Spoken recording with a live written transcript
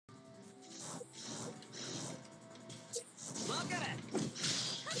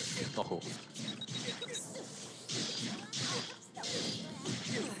Oh.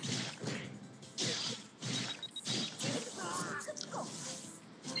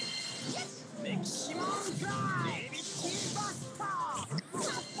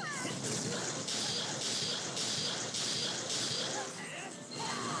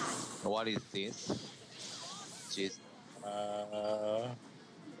 What is this? Jeez.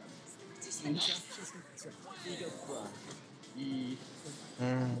 이것과 이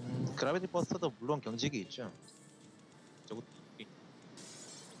그라비티 버스터도 물론 경직이 있죠. 저거.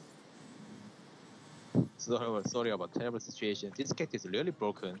 Sorry about terrible situation. This cat is really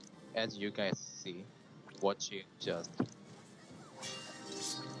broken, as you guys see. Watching just.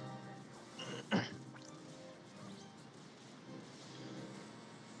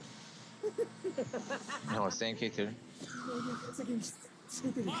 No, same cater.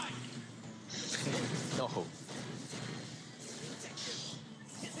 No.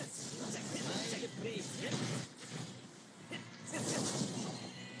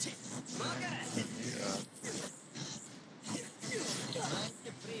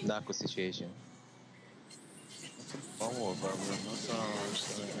 Not good situation. What's a bubble about him? That's what I don't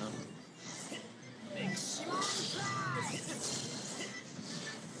understand.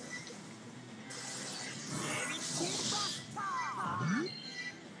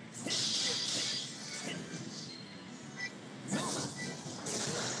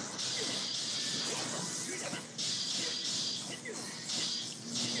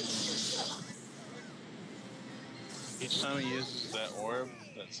 Each time he uses that orb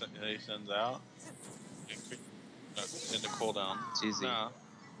that he sends out, into cooldown. Easy. No.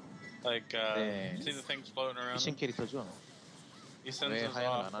 Like, 네. see the things floating around 미신 him? 캐릭터죠. He sends 왜 those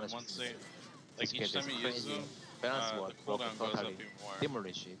하향을 off, 안 and once they, 하는지. like, each time he uses them, balance the what cooldown goes up even more.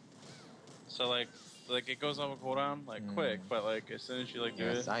 Demolish it. So, like it goes off a cooldown, like, quick, but, like, as soon as you, like, do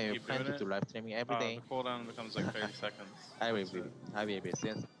Yes, it, I keep plan doing to do it, live streaming every day. the cooldown becomes, like, 30 seconds. I will be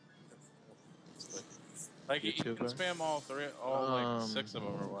since. Like, you can spam all like, 6 of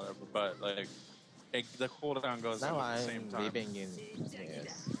them or whatever, but, like, the cooldown goes now up at the same I'm time. living in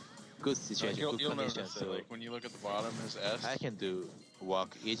good situation, Like, good you'll condition, notice it, so like, when you look at the bottom, there's S. I can do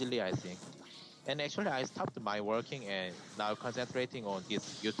work easily, I think. And actually, I stopped my working and now concentrating on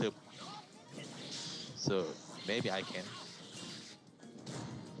this YouTube. So maybe I can.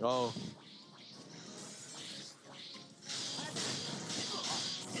 Oh.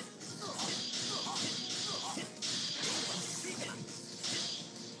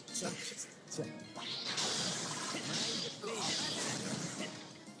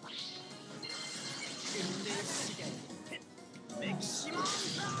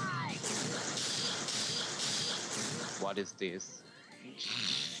 What is this?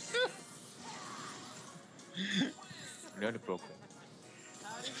 Really broken.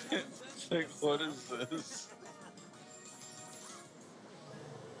 Like, what is this?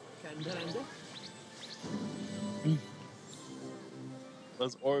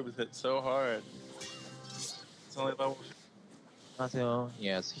 Those orbs hit so hard. It's only level. 안녕하세요.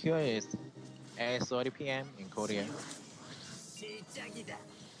 Yes, here is 8:30 p.m. in Korea.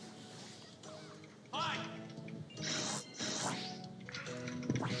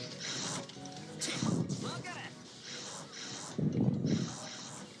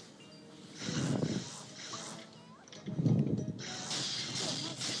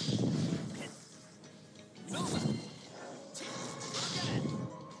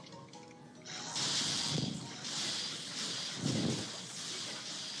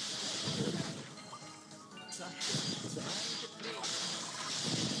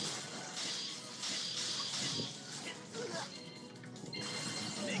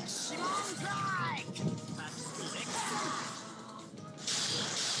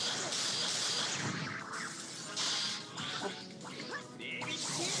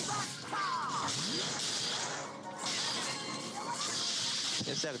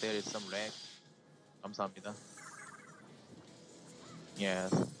 Seems like there is some lag. 감사합니다.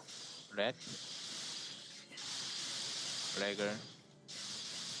 Yes. Lag. Lagger.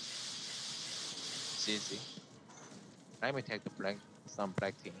 CC. Let me take some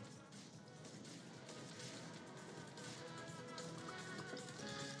black tea.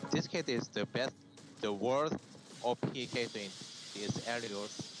 This kit is the best, the worst OP kit in these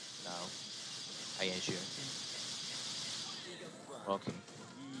areas now. I ensure. Okay.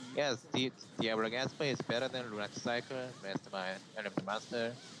 Yes, the Diablo Gasper is better than Lunatic Cycle, Mastermind, Element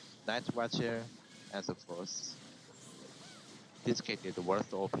Master, Night Watcher, and so forth. This kit is the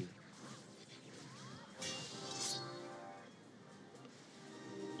worst OP.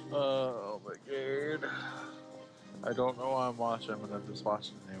 Oh my god. I don't know why I'm watching, but I'm just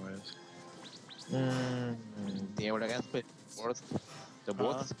watching anyways. The Black Aspa is the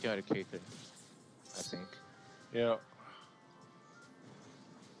most scary character, I think. Yeah.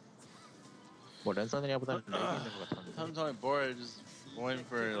 뭐 랜선이라보다는 렉이 있는 것 같았는데. I'm totally bored, just waiting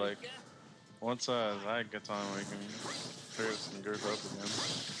for like once Zag gets on, we can figure some group up again.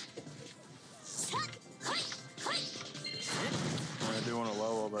 I do want to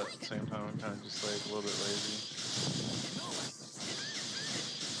level, but at the same time, I'm kind of just like a little bit lazy.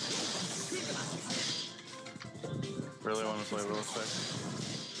 Really want to play real quick.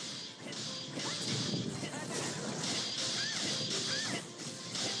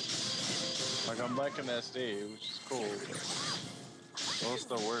 Like I'm liking SD, which is cool, but I'll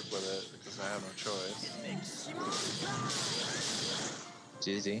still work with it because I have no choice.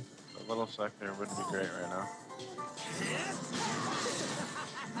 GG. A little sector would be great right now.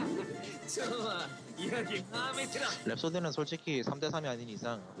 랩소드는 솔직히 3대3이 아닌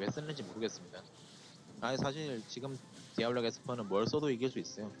이상 왜 쓰는지 모르겠습니다. 아니 사실 지금 디아블로 게스퍼는 뭘 써도 이길 수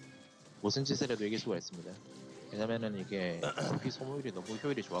있어요. 무슨 짓을 해도 이길 수가 있습니다. 왜냐면은 이게 MP 소모율이 너무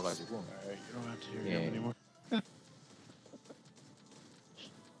효율이 좋아가지고. Alright, you don't have to hear 예. him anymore.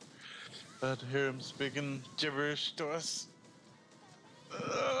 I had to hear him speaking gibberish to us.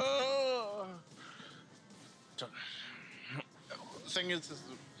 The thing is,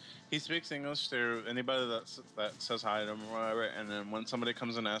 he speaks English to anybody that says hi to him or whatever, and then when somebody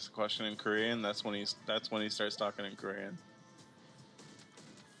comes and asks a question in Korean, that's when he starts talking in Korean.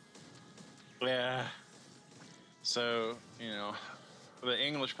 Yeah. So, you know, the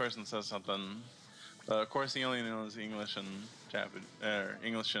English person says something, but of course he only knows English and Japanese,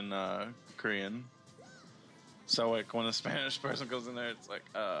 English and Korean. So like when a Spanish person goes in there, it's like,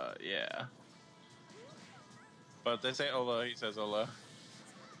 yeah. But they say hola, he says hola.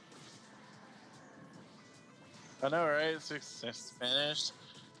 I know, right? It's Spanish.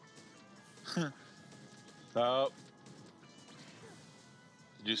 Oh.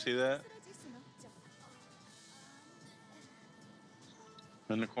 Did you see that?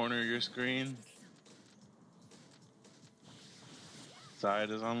 In the corner of your screen. Side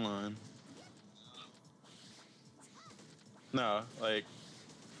is online. No, like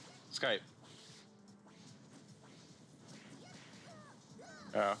Skype.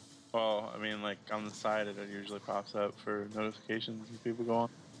 Yeah. Well, I mean, like on the side, it usually pops up for notifications when people go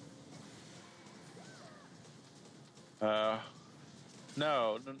on.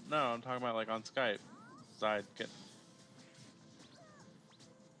 No, I'm talking about like on Skype. Side.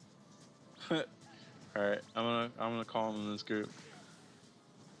 All right, I'm gonna call him in this group.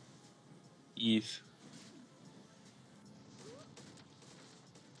 ETH.